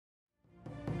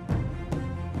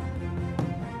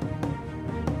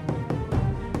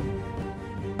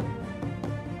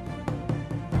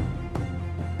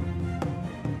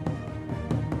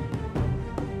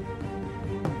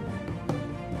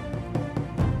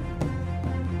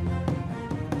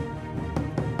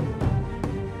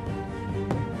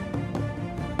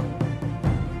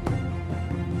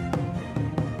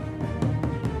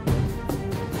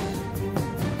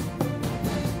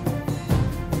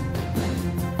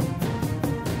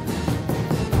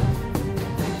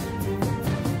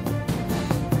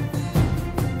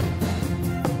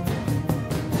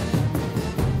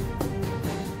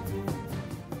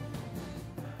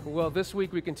Well, this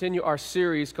week we continue our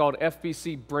series called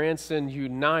FBC Branson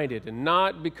United, and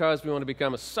not because we want to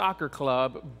become a soccer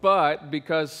club, but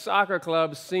because soccer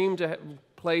clubs seem to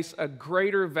place a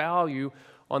greater value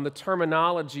on the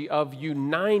terminology of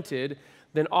united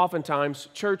than oftentimes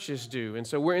churches do. And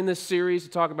so we're in this series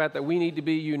to talk about that we need to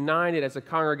be united as a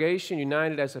congregation,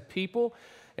 united as a people,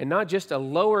 and not just a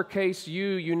lowercase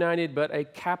u united, but a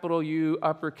capital U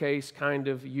uppercase kind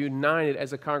of united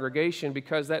as a congregation,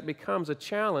 because that becomes a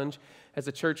challenge as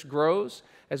the church grows,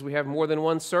 as we have more than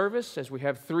one service, as we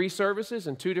have 3 services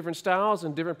and 2 different styles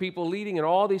and different people leading and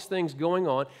all these things going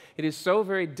on. It is so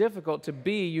very difficult to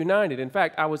be united. In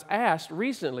fact, I was asked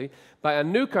recently by a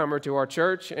newcomer to our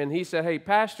church, and he said, "Hey,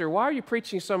 Pastor, why are you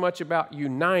preaching so much about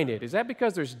united? Is that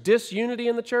because there's disunity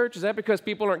in the church? Is that because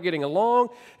people aren't getting along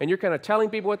and you're kind of telling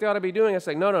people what they ought to be doing?" I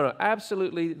said, no,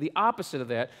 absolutely the opposite of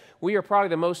that. We are probably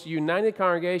the most united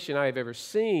congregation I have ever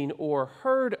seen or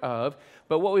heard of,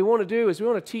 but what we want to do is we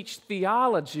want to teach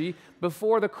theology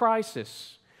before the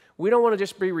crisis. We don't want to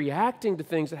just be reacting to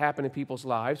things that happen in people's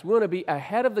lives. We want to be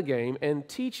ahead of the game and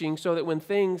teaching so that when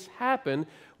things happen,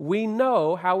 we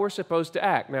know how we're supposed to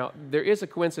act. Now, there is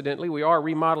coincidentally, we are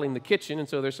remodeling the kitchen, and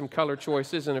so there's some color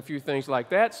choices and a few things like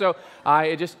that. So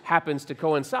it just happens to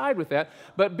coincide with that.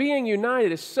 But being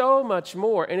united is so much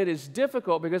more, and it is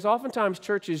difficult because oftentimes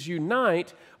churches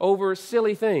unite over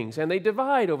silly things, and they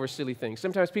divide over silly things.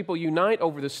 Sometimes people unite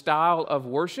over the style of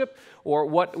worship or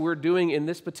what we're doing in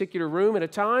this particular room at a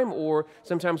time, or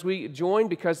sometimes we join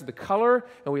because of the color,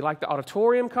 and we like the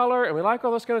auditorium color, and we like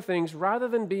all those kind of things, rather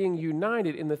than being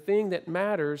united in the thing that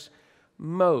matters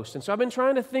most. And so I've been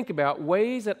trying to think about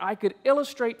ways that I could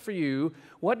illustrate for you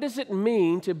what does it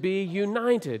mean to be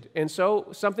united. And so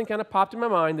something kind of popped in my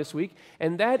mind this week,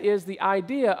 and that is the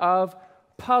idea of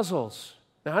puzzles.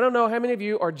 Now, I don't know how many of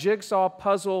you are jigsaw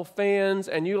puzzle fans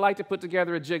and you like to put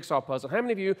together a jigsaw puzzle. How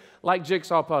many of you like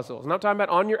jigsaw puzzles? And I'm talking about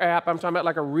on your app. I'm talking about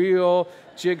like a real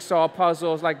jigsaw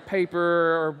puzzle. It's like paper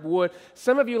or wood.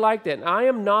 Some of you like that. And I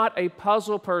am not a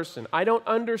puzzle person. I don't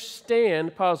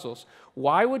understand puzzles.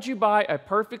 Why would you buy a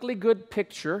perfectly good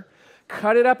picture,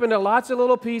 cut it up into lots of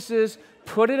little pieces,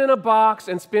 put it in a box,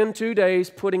 and spend 2 days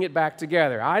putting it back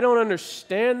together? I don't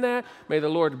understand that. May the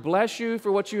Lord bless you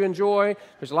for what you enjoy.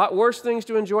 There's a lot worse things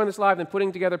to enjoy in this life than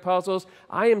putting together puzzles.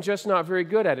 I am just not very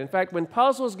good at it. In fact, when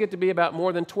puzzles get to be about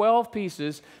more than 12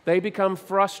 pieces, they become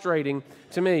frustrating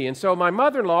to me. And so my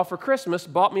mother-in-law for Christmas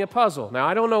bought me a puzzle. Now,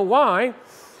 I don't know why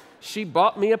she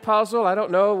bought me a puzzle. I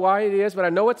don't know why it is, but I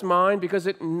know it's mine because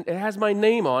it has my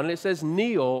name on it. It says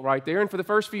Neil right there. And for the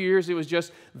first few years, it was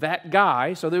just that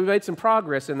guy. So we made some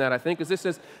progress in that, I think, because this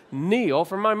says Neil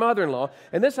from my mother-in-law.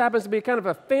 And this happens to be kind of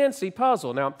a fancy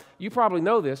puzzle. Now, you probably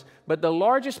know this, but the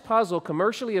largest puzzle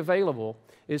commercially available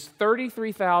is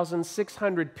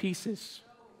 33,600 pieces.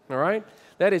 All right?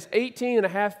 That is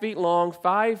 18.5 feet long,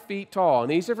 5 feet tall. And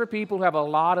these are for people who have a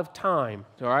lot of time.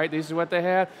 All right? This is what they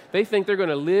have. They think they're going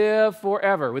to live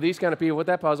forever with these kind of people with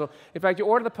that puzzle. In fact, you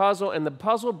order the puzzle, and the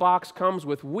puzzle box comes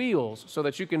with wheels so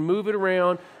that you can move it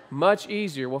around much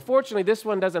easier. Well, fortunately, this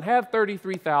one doesn't have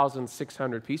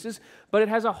 33,600 pieces, but it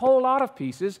has a whole lot of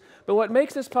pieces. But what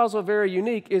makes this puzzle very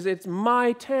unique is it's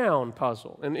my town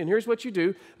puzzle. And here's what you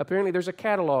do. Apparently, there's a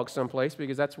catalog someplace,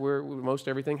 because that's where most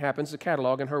everything happens, the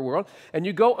catalog in her world. And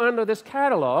you go under this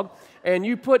catalog, and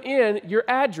you put in your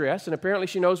address, and apparently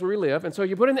she knows where we live. And so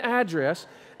you put in the address,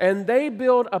 and they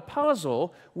build a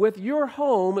puzzle with your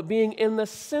home being in the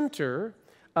center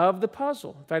of the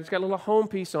puzzle. In fact, it's got a little home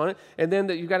piece on it, and then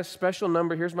you've got a special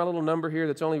number. Here's my little number here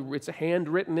it's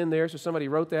handwritten in there, so somebody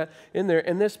wrote that in there.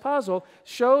 And this puzzle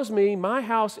shows me my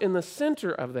house in the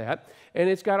center of that, and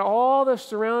it's got all the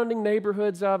surrounding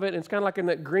neighborhoods of it, and it's kind of like in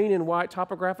that green and white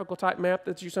topographical type map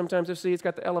that you sometimes see. It's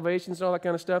got the elevations and all that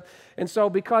kind of stuff. And so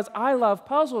because I love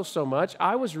puzzles so much,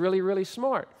 I was really, really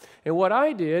smart. And what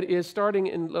I did is, starting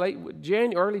in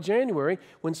early January,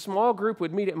 when small group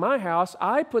would meet at my house,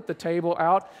 I put the table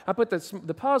out. I put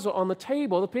the puzzle on the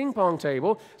table, the ping pong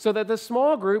table, so that the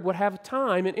small group would have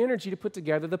time and energy to put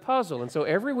together the puzzle. And so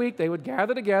every week they would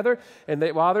gather together, and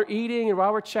while they're eating and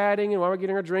while we're chatting and while we're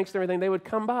getting our drinks and everything, they would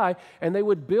come by and they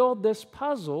would build this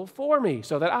puzzle for me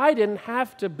so that I didn't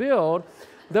have to build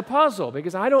the puzzle,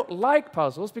 because I don't like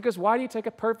puzzles, because why do you take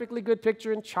a perfectly good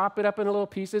picture and chop it up into little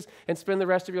pieces and spend the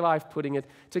rest of your life putting it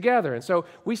together? And so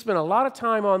we spent a lot of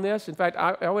time on this. In fact,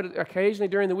 I would occasionally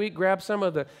during the week grab some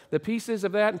of the pieces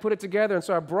of that and put it together. And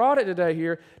so I brought it today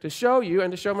here to show you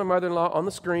and to show my mother-in-law on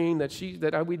the screen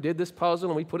that we did this puzzle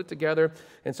and we put it together.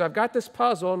 And so I've got this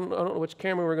puzzle. I don't know which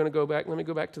camera we're going to go back. Let me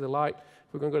go back to the light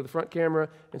We're going to go to the front camera,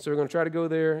 and so we're going to try to go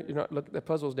there. Look, the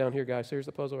puzzle's down here, guys. Here's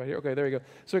the puzzle right here. Okay, there you go.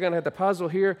 So we're going to have the puzzle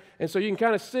here, and so you can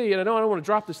kind of see, and I don't want to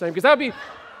drop this thing, because that would be...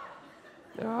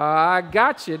 I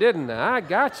got you, didn't I? I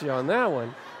got you on that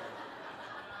one.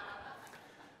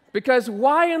 Because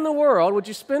why in the world would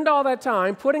you spend all that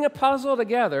time putting a puzzle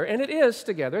together? And it is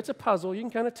together. It's a puzzle. You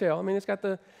can kind of tell. I mean, it's got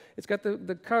the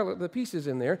color, the pieces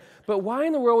in there. But why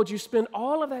in the world would you spend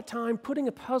all of that time putting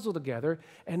a puzzle together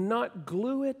and not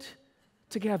glue it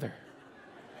together?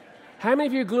 How many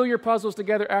of you glue your puzzles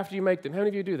together after you make them? How many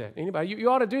of you do that? Anybody? You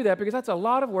ought to do that because that's a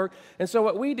lot of work. And so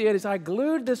what we did is I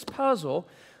glued this puzzle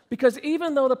because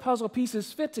even though the puzzle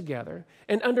pieces fit together,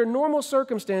 and under normal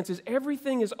circumstances,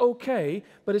 everything is okay,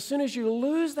 but as soon as you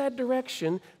lose that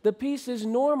direction, the pieces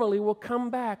normally will come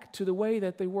back to the way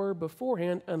that they were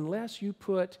beforehand unless you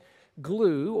put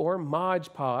glue or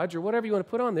Mod Podge or whatever you want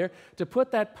to put on there to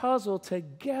put that puzzle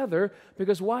together,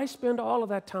 because why spend all of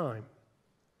that time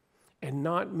and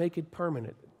not make it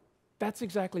permanent? That's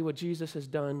exactly what Jesus has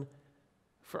done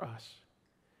for us.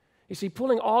 You see,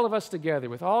 pulling all of us together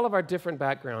with all of our different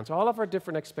backgrounds, all of our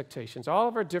different expectations, all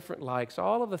of our different likes,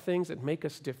 all of the things that make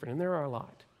us different, and there are a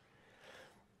lot.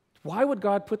 Why would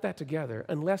God put that together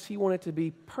unless He wanted it to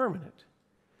be permanent?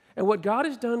 And what God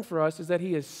has done for us is that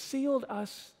He has sealed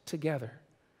us together.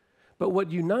 But what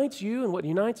unites you and what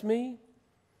unites me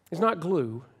is not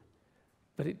glue,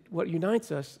 but what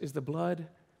unites us is the blood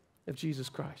of Jesus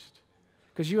Christ.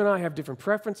 Because you and I have different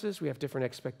preferences, we have different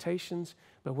expectations,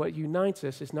 but what unites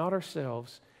us is not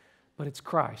ourselves, but it's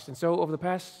Christ. And so over the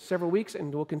past several weeks,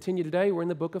 and we'll continue today, we're in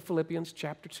the book of Philippians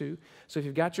chapter 2. So if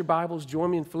you've got your Bibles,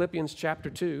 join me in Philippians chapter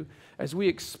 2 as we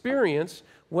experience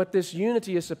what this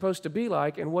unity is supposed to be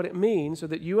like and what it means so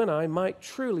that you and I might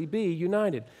truly be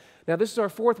united. Now, this is our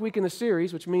 4th week in the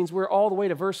series, which means we're all the way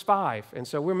to verse 5. And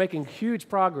so we're making huge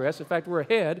progress. In fact, we're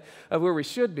ahead of where we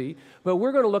should be. But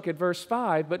we're going to look at verse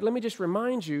 5. But let me just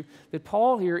remind you that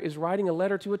Paul here is writing a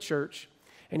letter to a church,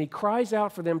 and he cries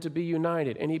out for them to be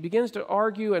united. And he begins to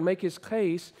argue and make his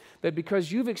case that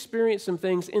because you've experienced some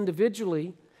things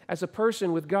individually as a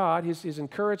person with God, his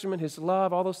encouragement, his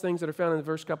love, all those things that are found in the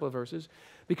first couple of verses,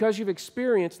 because you've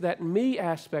experienced that me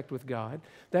aspect with God,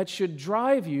 that should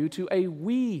drive you to a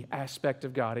we aspect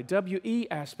of God, a W-E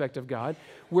aspect of God,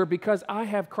 where because I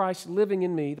have Christ living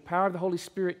in me, the power of the Holy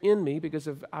Spirit in me, because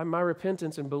of my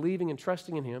repentance and believing and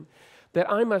trusting in Him, that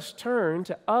I must turn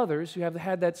to others who have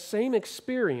had that same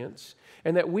experience,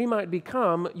 and that we might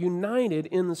become united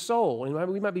in the soul. And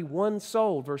we might be one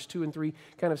soul. Verse 2 and 3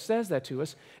 kind of says that to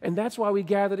us. And that's why we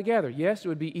gather together. Yes, it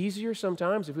would be easier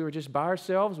sometimes if we were just by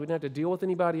ourselves. We didn't have to deal with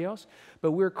anybody else.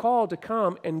 But we're called to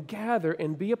come and gather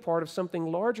and be a part of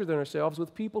something larger than ourselves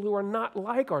with people who are not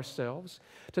like ourselves,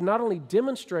 to not only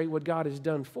demonstrate what God has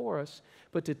done for us,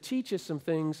 but to teach us some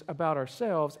things about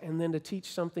ourselves and then to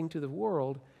teach something to the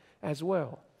world as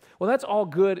well. Well, that's all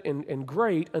good and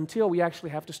great until we actually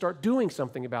have to start doing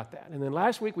something about that. And then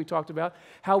last week we talked about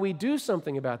how we do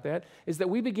something about that is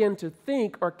that we begin to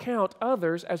think or count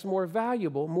others as more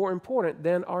valuable, more important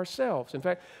than ourselves. In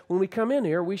fact, when we come in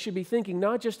here, we should be thinking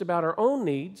not just about our own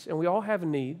needs, and we all have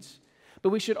needs, but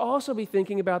we should also be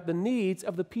thinking about the needs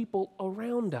of the people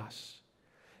around us.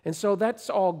 And so that's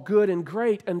all good and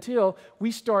great until we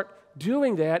start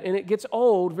doing that, and it gets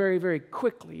old very, very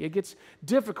quickly. It gets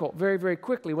difficult very, very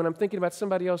quickly when I'm thinking about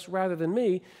somebody else rather than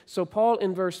me. So Paul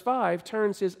in verse 5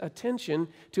 turns his attention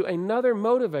to another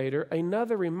motivator,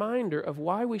 another reminder of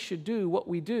why we should do what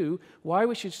we do, why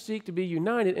we should seek to be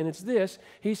united, and it's this.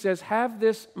 He says, have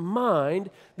this mind,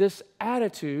 this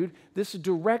attitude, this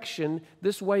direction,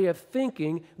 this way of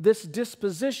thinking, this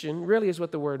disposition, really is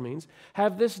what the word means.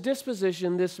 Have this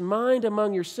disposition, this mind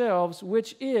among yourselves,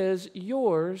 which is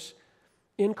yours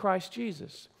in Christ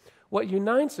Jesus. What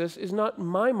unites us is not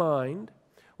my mind.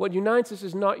 What unites us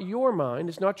is not your mind.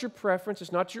 It's not your preference.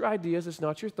 It's not your ideas. It's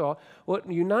not your thought. What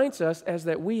unites us is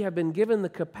that we have been given the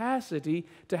capacity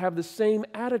to have the same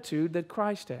attitude that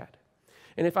Christ had.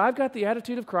 And if I've got the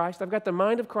attitude of Christ, I've got the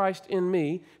mind of Christ in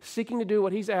me, seeking to do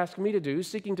what He's asked me to do,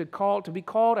 seeking to be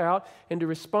called out and to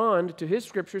respond to His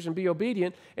Scriptures and be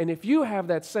obedient, and if you have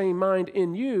that same mind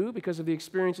in you because of the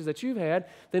experiences that you've had,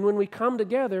 then when we come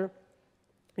together,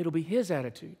 it'll be His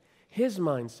attitude, His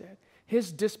mindset,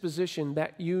 His disposition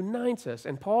that unites us.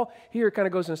 And Paul here kind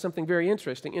of goes into something very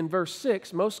interesting. In verse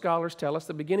 6, most scholars tell us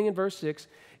the beginning in verse 6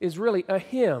 is really a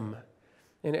hymn,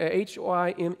 and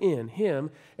H-Y-M-N,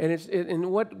 hymn.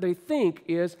 And what they think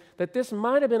is that this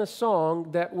might have been a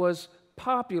song that was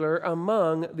popular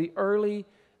among the early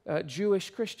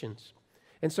Jewish Christians.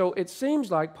 And so it seems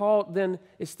like Paul then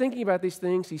is thinking about these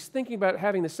things. He's thinking about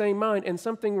having the same mind, and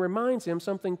something reminds him,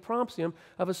 something prompts him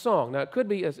of a song. Now, it could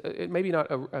be maybe not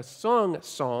a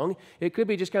song. It could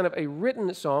be just kind of a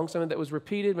written song, something that was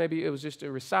repeated. Maybe it was just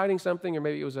reciting something, or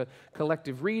maybe it was a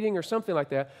collective reading or something like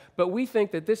that. But we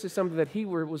think that this is something that he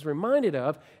was reminded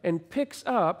of and picks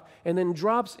up and then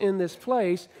drops in this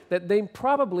place that they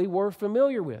probably were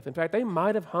familiar with. In fact, they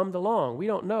might have hummed along. We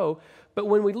don't know. But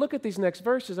when we look at these next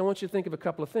verses, I want you to think of a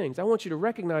couple of things. I want you to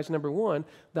recognize, number one,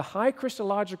 the high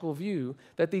Christological view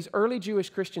that these early Jewish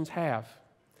Christians have.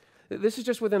 This is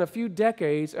just within a few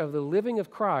decades of the living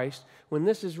of Christ when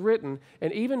this is written,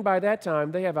 and even by that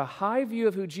time, they have a high view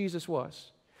of who Jesus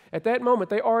was. At that moment,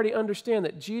 they already understand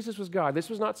that Jesus was God. This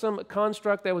was not some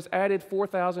construct that was added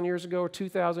 4,000 years ago or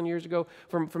 2,000 years ago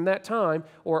from that time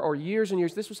or years and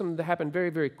years. This was something that happened very,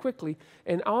 very quickly.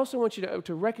 And I also want you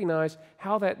to recognize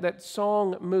how that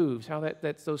song moves, how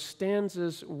those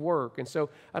stanzas work. And so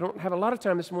I don't have a lot of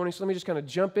time this morning, so let me just kind of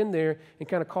jump in there and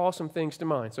kind of call some things to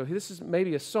mind. So this is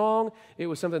maybe a song. It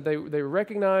was something they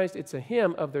recognized. It's a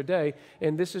hymn of their day.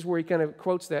 And this is where he kind of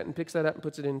quotes that and picks that up and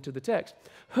puts it into the text.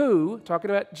 Who,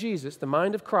 talking about Jesus, the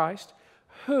mind of Christ,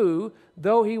 who,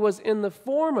 though he was in the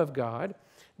form of God,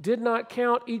 did not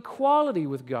count equality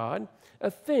with God a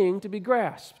thing to be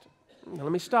grasped. Now,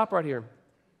 let me stop right here.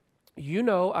 You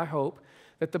know, I hope,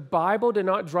 that the Bible did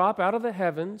not drop out of the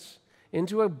heavens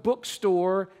into a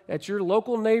bookstore at your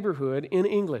local neighborhood in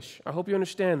English. I hope you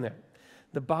understand that.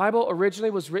 The Bible originally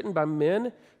was written by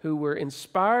men who were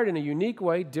inspired in a unique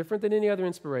way, different than any other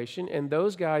inspiration, and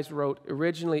those guys wrote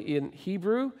originally in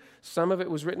Hebrew. Some of it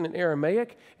was written in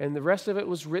Aramaic, and the rest of it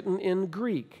was written in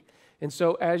Greek. And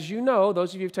so, as you know, those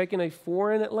of you who have taken a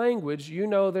foreign language, you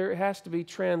know there has to be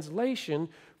translation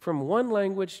from one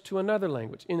language to another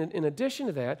language. In addition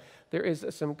to that, there is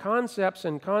some concepts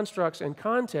and constructs and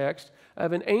context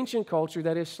of an ancient culture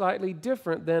that is slightly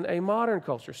different than a modern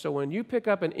culture. So when you pick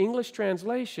up an English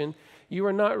translation, you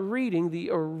are not reading the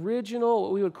original,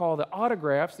 what we would call the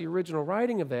autographs, the original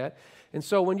writing of that. And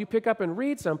so when you pick up and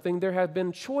read something, there have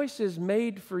been choices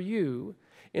made for you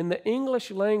in the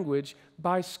English language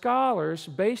by scholars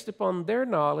based upon their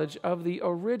knowledge of the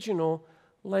original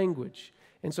language.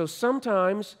 And so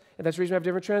sometimes, and that's the reason we have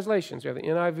different translations. We have the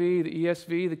NIV, the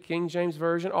ESV, the King James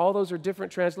Version. All those are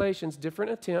different translations,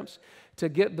 different attempts to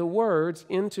get the words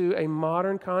into a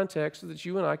modern context so that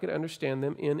you and I could understand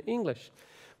them in English.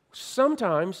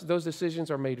 Sometimes those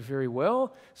decisions are made very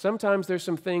well. Sometimes there's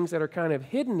some things that are kind of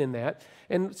hidden in that.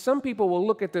 And some people will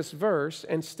look at this verse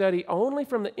and study only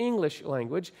from the English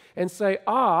language and say,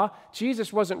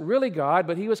 Jesus wasn't really God,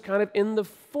 but he was kind of in the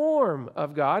form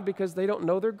of God, because they don't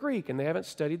know their Greek and they haven't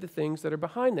studied the things that are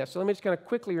behind that. So let me just kind of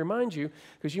quickly remind you,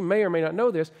 because you may or may not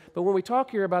know this, but when we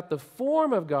talk here about the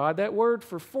form of God, that word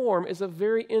for form is a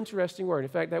very interesting word.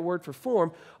 In fact, that word for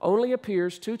form only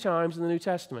appears 2 times in the New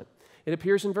Testament. It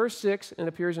appears in verse 6 and it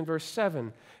appears in verse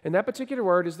 7. And that particular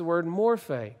word is the word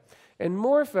morphe. And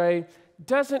morphe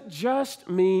doesn't just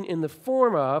mean in the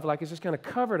form of, like it's just kind of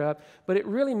covered up, but it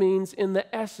really means in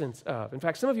the essence of. In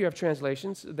fact, some of you have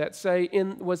translations that say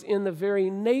was in the very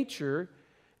nature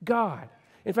God.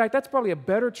 In fact, that's probably a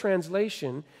better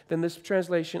translation than this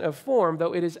translation of form,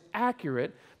 though it is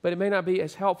accurate, but it may not be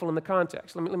as helpful in the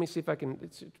context. Let me see if I can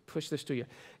push this to you.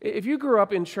 If you grew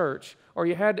up in church, or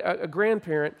you had a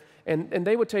grandparent, and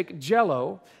they would take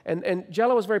Jell-O, and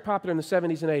Jell-O was very popular in the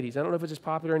 70s and 80s. I don't know if it's as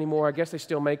popular anymore. I guess they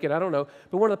still make it. I don't know.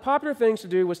 But one of the popular things to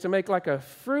do was to make like a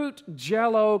fruit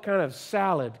Jell-O kind of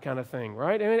salad kind of thing,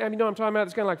 right? I mean, you know what I'm talking about?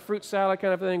 It's kind of like fruit salad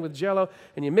kind of thing with Jell-O,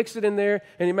 and you mix it in there,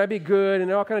 and it might be good,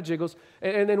 and all kind of jiggles.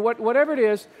 And then whatever it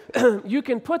is, you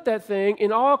can put that thing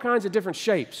in all kinds of different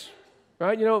shapes,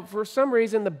 right? You know, for some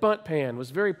reason, the bundt pan was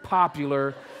very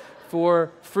popular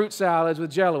for fruit salads with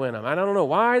Jell-O in them. I don't know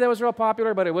why that was real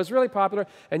popular, but it was really popular.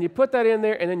 And you put that in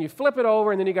there, and then you flip it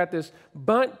over, and then you got this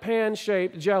bundt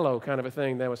pan-shaped Jell-O kind of a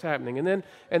thing that was happening. And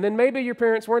then maybe your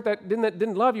parents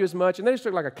didn't love you as much, and they just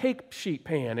took like a cake sheet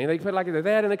pan, and they put like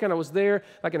that, and it kind of was there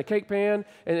like in a cake pan,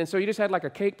 and so you just had like a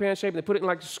cake pan shape, and they put it in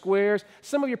like squares.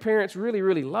 Some of your parents really,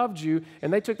 really loved you,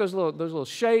 and they took those little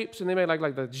shapes, and they made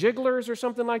like the jigglers or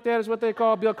something like that is what they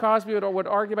call. Bill Cosby would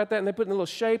argue about that, and they put in a little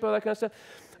shape of that kind of stuff.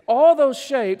 All those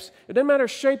shapes, it doesn't matter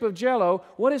shape of Jell-O,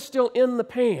 what is still in the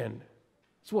pan?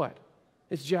 It's what?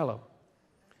 It's Jell-O.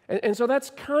 And so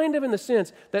that's kind of in the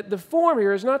sense that the form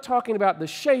here is not talking about the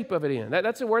shape of it in.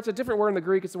 That's a word, it's a different word in the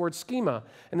Greek. It's the word schema.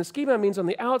 And the schema means on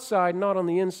the outside, not on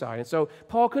the inside. And so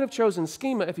Paul could have chosen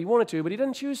schema if he wanted to, but he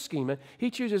doesn't choose schema. He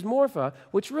chooses morpha,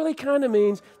 which really kind of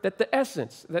means that the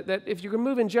essence, that if you can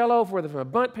move in Jell-O, whether from a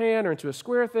bundt pan or into a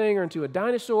square thing or into a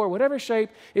dinosaur, whatever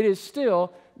shape, it is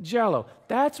still Jell-O.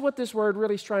 That's what this word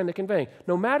really is trying to convey.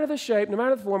 No matter the shape, no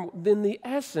matter the form, then the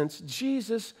essence,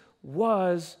 Jesus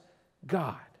was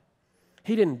God.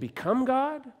 He didn't become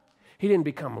God. He didn't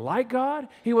become like God.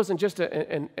 He wasn't just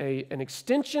an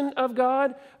extension of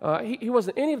God. He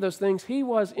wasn't any of those things. He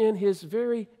was in his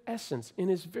very essence, in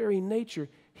his very nature.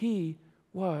 He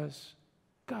was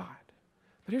God.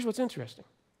 But here's what's interesting.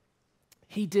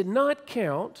 He did not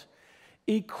count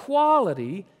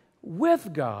equality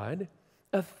with God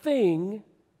a thing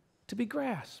to be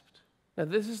grasped. Now,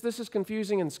 this is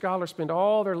confusing, and scholars spend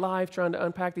all their life trying to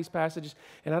unpack these passages,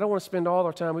 and I don't want to spend all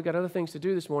our time. We've got other things to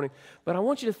do this morning, but I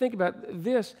want you to think about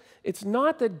this. It's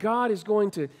not that God is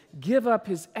going to give up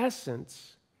his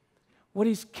essence. What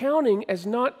he's counting as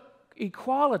not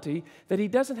equality that he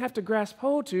doesn't have to grasp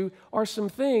hold to are some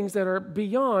things that are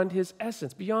beyond his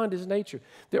essence, beyond his nature.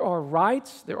 There are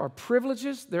rights, there are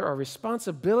privileges, there are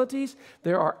responsibilities,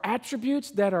 there are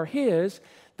attributes that are his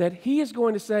that he is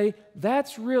going to say,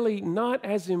 that's really not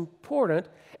as important.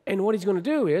 And what he's going to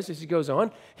do is, as he goes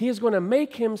on, he is going to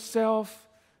make himself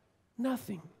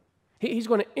nothing. He's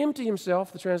going to empty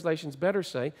himself, the translations better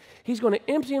say. He's going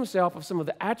to empty himself of some of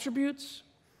the attributes,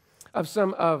 of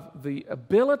some of the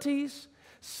abilities,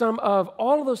 some of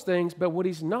all of those things, but what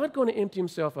he's not going to empty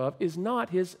himself of is not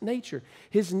his nature.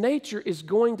 His nature is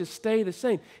going to stay the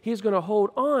same. He is going to hold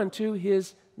on to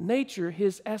his nature,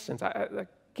 his essence. I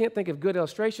can't think of good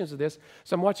illustrations of this,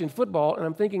 so I'm watching football, and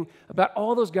I'm thinking about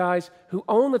all those guys who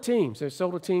own the teams. They've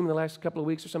sold a team in the last couple of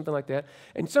weeks or something like that,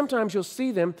 and sometimes you'll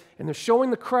see them, and they're showing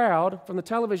the crowd from the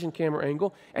television camera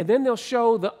angle, and then they'll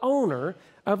show the owner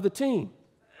of the team.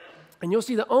 And you'll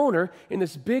see the owner in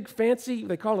this big fancy,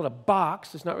 they call it a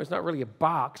box. It's not really a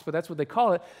box, but that's what they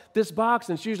call it. This box,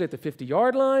 and it's usually at the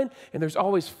 50-yard line, and there's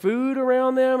always food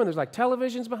around them, and there's like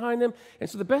televisions behind them. And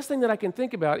so the best thing that I can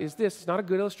think about is this. It's not a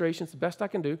good illustration. It's the best I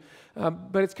can do.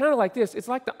 But it's kind of like this. It's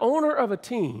like the owner of a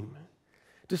team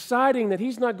deciding that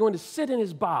he's not going to sit in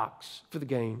his box for the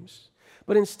games,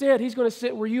 but instead he's going to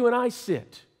sit where you and I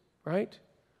sit, right?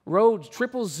 Road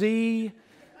triple Z,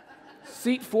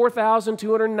 seat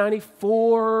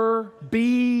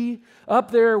 4,294B,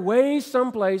 up there, way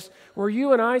someplace where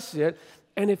you and I sit.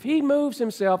 And if he moves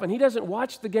himself and he doesn't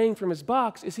watch the game from his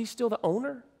box, is he still the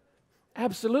owner?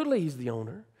 Absolutely, he's the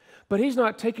owner. But he's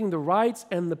not taking the rights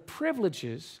and the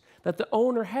privileges that the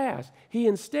owner has. He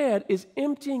instead is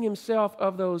emptying himself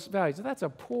of those values. Now, that's a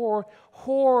poor,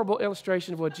 horrible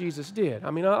illustration of what Jesus did.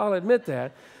 I mean, I'll admit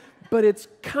that. But it's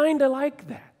kind of like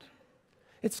that.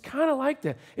 It's kind of like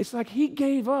that. It's like he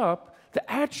gave up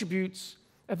the attributes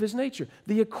of his nature,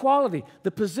 the equality,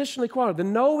 the positional equality, the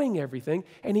knowing everything,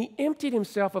 and he emptied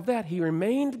himself of that. He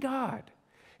remained God.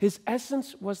 His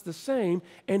essence was the same,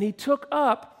 and he took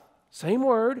up, same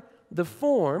word, the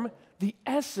form, the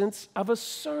essence of a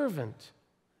servant.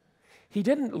 He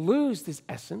didn't lose his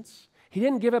essence. He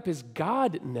didn't give up his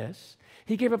godness.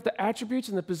 He gave up the attributes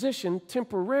and the position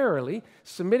temporarily,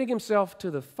 submitting himself to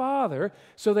the Father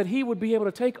so that he would be able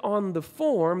to take on the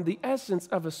form, the essence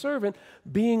of a servant,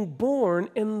 being born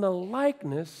in the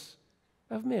likeness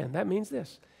of men. That means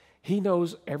this. He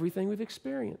knows everything we've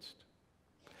experienced.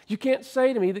 You can't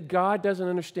say to me that God doesn't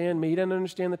understand me. He doesn't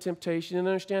understand the temptation. He doesn't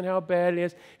understand how bad it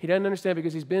is. He doesn't understand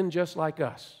because he's been just like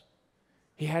us.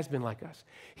 He has been like us.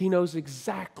 He knows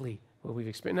exactly what we've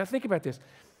experienced. Now think about this.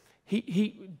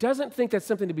 He doesn't think that's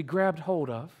something to be grabbed hold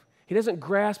of. He doesn't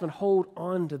grasp and hold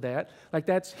on to that like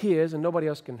that's his and nobody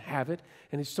else can have it,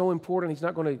 and it's so important he's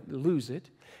not going to lose it.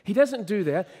 He doesn't do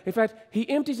that. In fact, he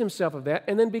empties himself of that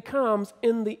and then becomes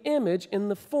in the image, in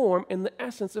the form, in the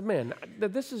essence of man. Now,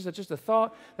 this is just a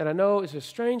thought that I know is a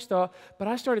strange thought, but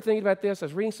I started thinking about this. I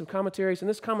was reading some commentaries, and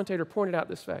this commentator pointed out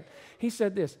this fact. He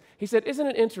said this. He said, isn't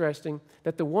it interesting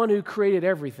that the one who created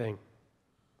everything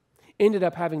ended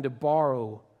up having to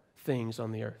borrow things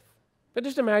on the earth? But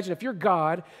just imagine if you're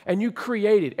God and you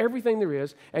created everything there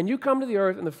is, and you come to the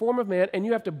earth in the form of man, and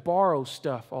you have to borrow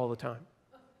stuff all the time.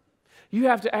 You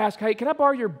have to ask, hey, can I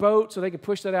borrow your boat so they can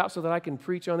push that out so that I can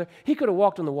preach on there? He could have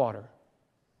walked on the water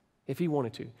if he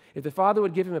wanted to. If the Father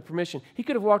would give him a permission, he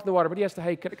could have walked on the water, but he has to,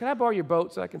 hey, can I borrow your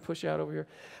boat so I can push out over here?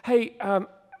 Hey, I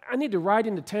need to ride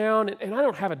into town, and I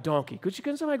don't have a donkey.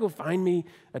 Couldn't somebody go find me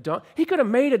a donkey? He could have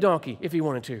made a donkey if he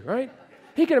wanted to, right?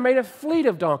 He could have made a fleet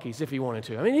of donkeys if he wanted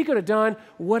to. I mean, he could have done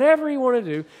whatever he wanted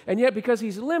to do, and yet because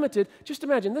he's limited, just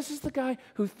imagine, this is the guy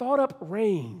who thought up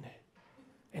rain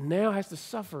and now has to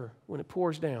suffer when it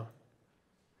pours down.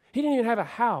 He didn't even have a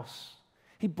house.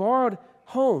 He borrowed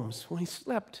homes when he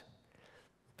slept.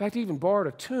 In fact, he even borrowed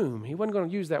a tomb. He wasn't going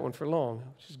to use that one for long,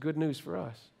 which is good news for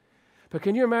us. But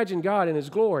can you imagine God in his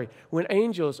glory when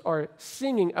angels are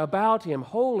singing about him,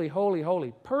 holy, holy,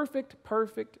 holy, perfect,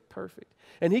 perfect, perfect.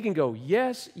 And he can go,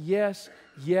 yes, yes,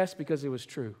 yes, because it was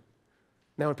true.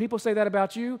 Now, when people say that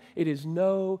about you, it is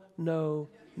no, no,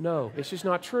 no. It's just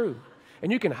not true. And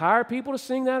you can hire people to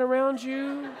sing that around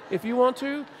you if you want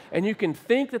to, and you can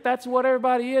think that that's what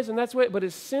everybody is, and that's what, but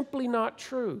it's simply not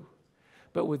true.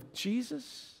 But with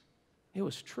Jesus, it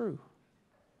was true.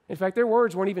 In fact, their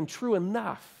words weren't even true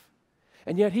enough.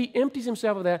 And yet he empties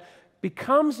himself of that,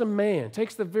 becomes a man,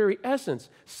 takes the very essence,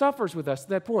 suffers with us to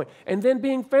that point. And then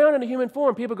being found in a human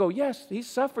form, people go, yes, he's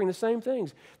suffering the same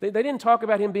things. They didn't talk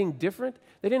about him being different.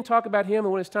 They didn't talk about him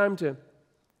when it's time to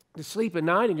sleep at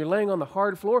night and you're laying on the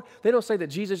hard floor. They don't say that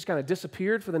Jesus just kind of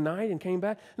disappeared for the night and came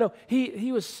back. No,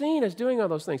 he was seen as doing all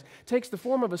those things. Takes the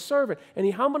form of a servant, and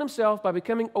he humbled himself by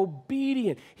becoming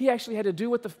obedient. He actually had to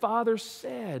do what the Father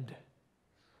said.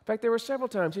 In fact, there were several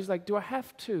times he's like, do I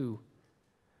have to?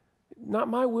 Not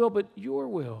my will, but your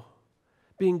will.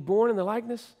 Being born in the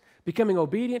likeness, becoming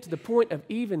obedient to the point of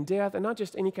even death, and not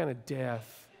just any kind of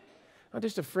death. Not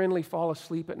just a friendly fall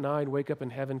asleep at night, wake up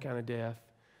in heaven kind of death,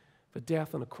 but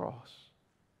death on a cross.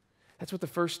 That's what the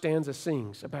first stanza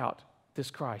sings about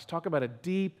this Christ. Talk about a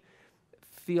deep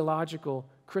theological,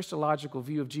 Christological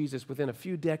view of Jesus within a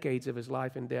few decades of his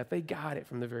life and death. They got it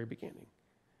from the very beginning.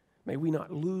 May we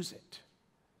not lose it.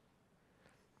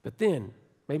 But then,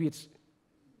 maybe it's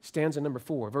stanza number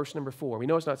 4, verse number 4. We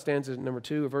know it's not stanza number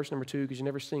 2 or verse number 2 because you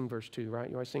never sing verse 2, right?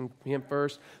 You always sing him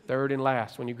first, third, and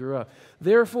last when you grew up.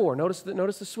 Therefore, notice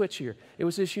the switch here. It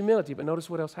was his humility, but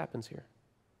notice what else happens here.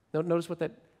 Notice what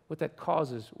that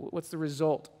causes. What's the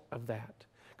result of that?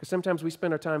 Because sometimes we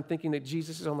spend our time thinking that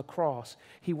Jesus is on the cross.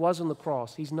 He was on the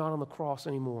cross. He's not on the cross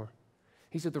anymore.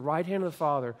 He's at the right hand of the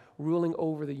Father, ruling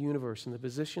over the universe in the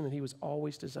position that he was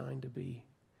always designed to be.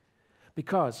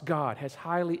 Because God has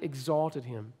highly exalted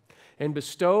him and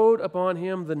bestowed upon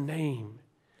him the name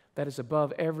that is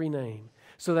above every name,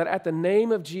 so that at the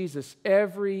name of Jesus,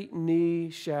 every knee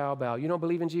shall bow. You don't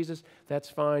believe in Jesus? That's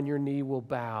fine. Your knee will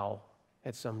bow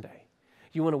at some day.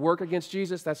 You want to work against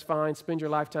Jesus? That's fine. Spend your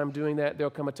lifetime doing that. There'll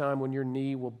come a time when your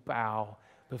knee will bow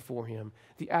before him.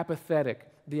 The apathetic,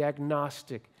 the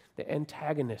agnostic, the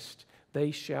antagonist,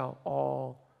 they shall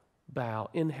all bow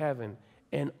in heaven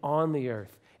and on the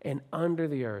earth and under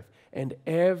the earth, and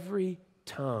every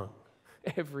tongue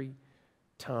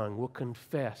will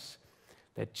confess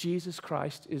that Jesus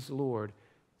Christ is Lord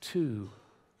to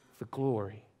the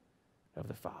glory of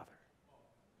the Father.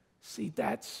 See,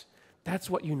 that's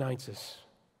what unites us.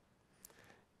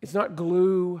 It's not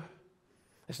glue.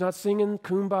 It's not singing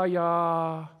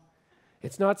Kumbaya.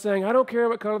 It's not saying, I don't care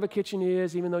what color the kitchen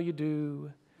is, even though you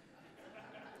do.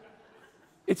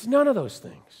 It's none of those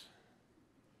things.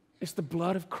 It's the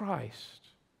blood of Christ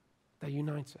that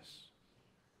unites us.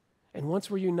 And once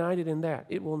we're united in that,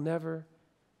 it will never,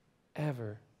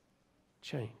 ever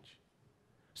change.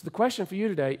 So the question for you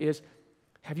today is,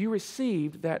 have you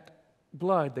received that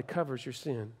blood that covers your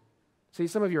sin? See,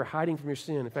 some of you are hiding from your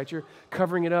sin. In fact, you're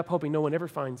covering it up, hoping no one ever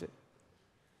finds it.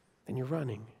 And you're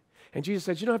running. And Jesus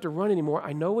says, you don't have to run anymore.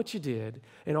 I know what you did.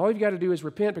 And all you've got to do is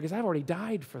repent because I've already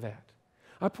died for that.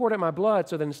 I poured out my blood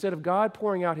so that instead of God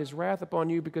pouring out his wrath upon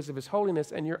you because of his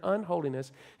holiness and your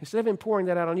unholiness, instead of him pouring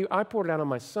that out on you, I poured it out on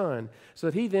my son so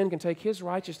that he then can take his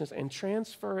righteousness and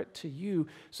transfer it to you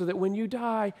so that when you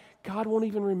die, God won't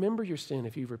even remember your sin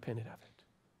if you've repented of it.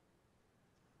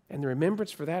 And the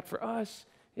remembrance for that for us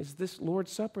is this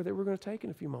Lord's Supper that we're going to take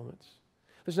in a few moments.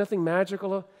 There's nothing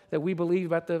magical that we believe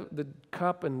about the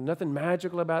cup and nothing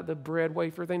magical about the bread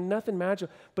wafer thing, nothing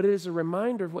magical, but it is a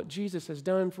reminder of what Jesus has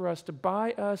done for us to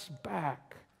buy us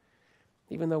back,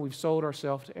 even though we've sold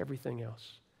ourselves to everything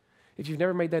else. If you've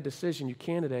never made that decision, you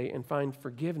can today and find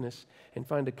forgiveness and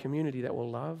find a community that will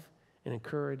love and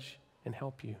encourage and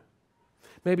help you.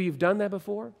 Maybe you've done that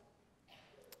before,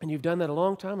 and you've done that a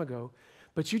long time ago,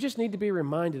 but you just need to be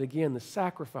reminded again the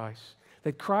sacrifice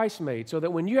that Christ made, so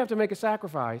that when you have to make a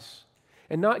sacrifice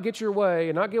and not get your way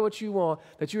and not get what you want,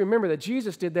 that you remember that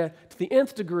Jesus did that to the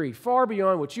nth degree, far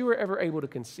beyond what you were ever able to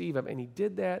conceive of. And he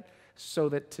did that so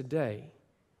that today,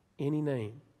 any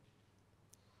name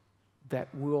that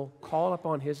will call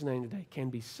upon his name today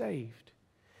can be saved.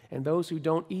 And those who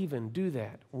don't even do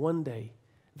that, one day,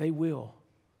 they will.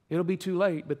 It'll be too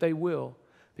late, but they will,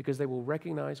 because they will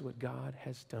recognize what God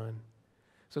has done.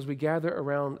 So as we gather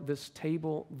around this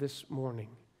table this morning,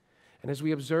 and as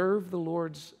we observe the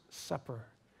Lord's Supper,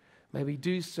 may we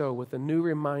do so with a new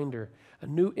reminder, a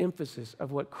new emphasis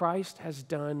of what Christ has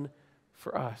done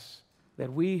for us,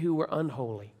 that we who were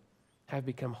unholy have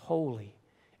become holy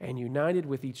and united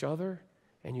with each other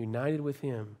and united with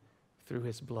Him through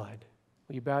His blood.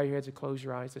 Will you bow your heads and close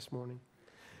your eyes this morning?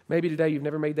 Maybe today you've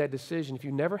never made that decision. If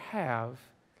you never have,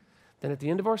 then at the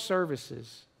end of our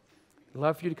services, I'd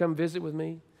love for you to come visit with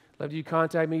me. I'd love for you to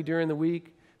contact me during the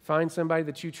week. Find somebody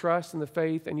that you trust in the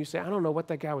faith and you say, I don't know what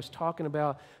that guy was talking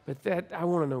about, but that I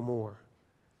want to know more.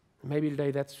 Maybe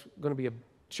today that's going to be a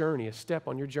journey, a step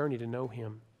on your journey to know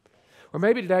Him. Or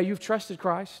maybe today you've trusted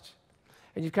Christ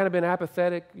and you've kind of been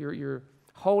apathetic. Your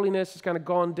holiness has kind of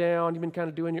gone down. You've been kind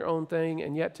of doing your own thing,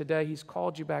 and yet today He's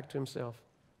called you back to Himself.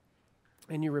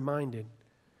 And you're reminded.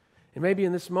 And maybe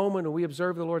in this moment when we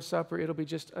observe the Lord's Supper, it'll be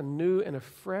just a new and a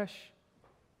fresh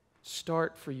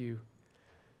start for you.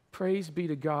 Praise be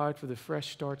to God for the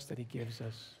fresh starts that He gives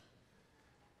us.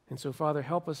 And so, Father,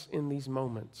 help us in these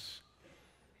moments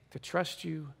to trust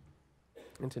You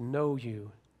and to know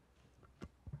You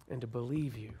and to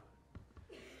believe You.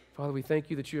 Father, we thank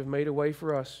You that You have made a way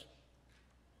for us,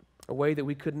 a way that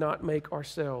we could not make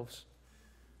ourselves,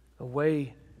 a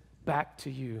way back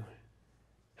to You,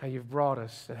 how You've brought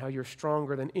us and how You're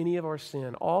stronger than any of our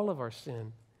sin, all of our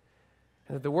sin,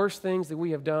 and that the worst things that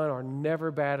we have done are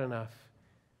never bad enough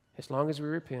as long as we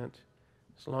repent,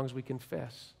 as long as we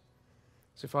confess.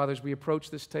 So, Father, as we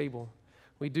approach this table,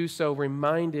 we do so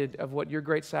reminded of what Your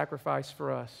great sacrifice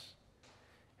for us,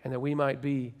 and that we might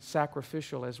be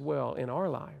sacrificial as well in our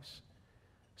lives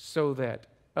so that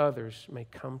others may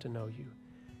come to know You.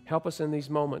 Help us in these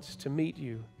moments to meet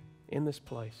You in this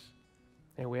place.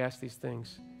 And we ask these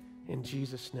things in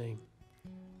Jesus' name.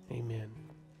 Amen.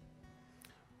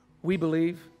 We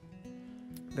believe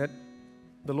that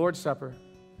the Lord's Supper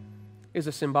is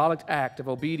a symbolic act of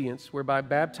obedience whereby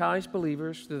baptized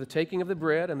believers, through the taking of the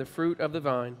bread and the fruit of the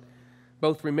vine,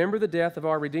 both remember the death of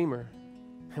our Redeemer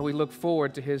and we look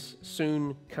forward to His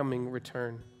soon coming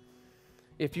return.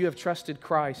 If you have trusted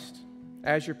Christ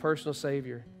as your personal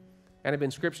Savior and have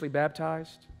been scripturally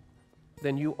baptized,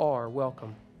 then you are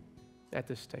welcome at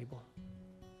this table.